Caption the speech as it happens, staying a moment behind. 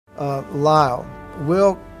Lyle,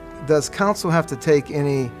 does counsel have to take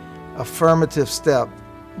any affirmative step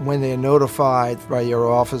when they're notified by your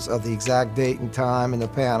office of the exact date and time in the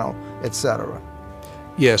panel, etc.?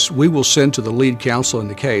 Yes, we will send to the lead counsel in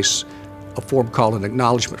the case a form called an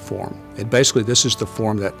acknowledgement form. And basically this is the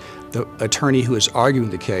form that the attorney who is arguing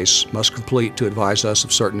the case must complete to advise us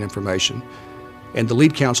of certain information. And the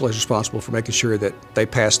lead counsel is responsible for making sure that they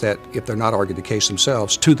pass that, if they're not arguing the case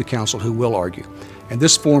themselves, to the counsel who will argue. And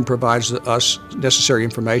this form provides us necessary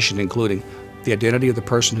information, including the identity of the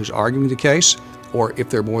person who's arguing the case, or if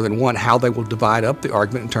there are more than one, how they will divide up the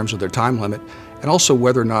argument in terms of their time limit, and also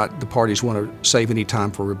whether or not the parties want to save any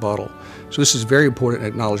time for rebuttal. So this is a very important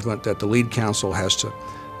acknowledgement that the lead counsel has to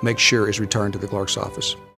make sure is returned to the clerk's office.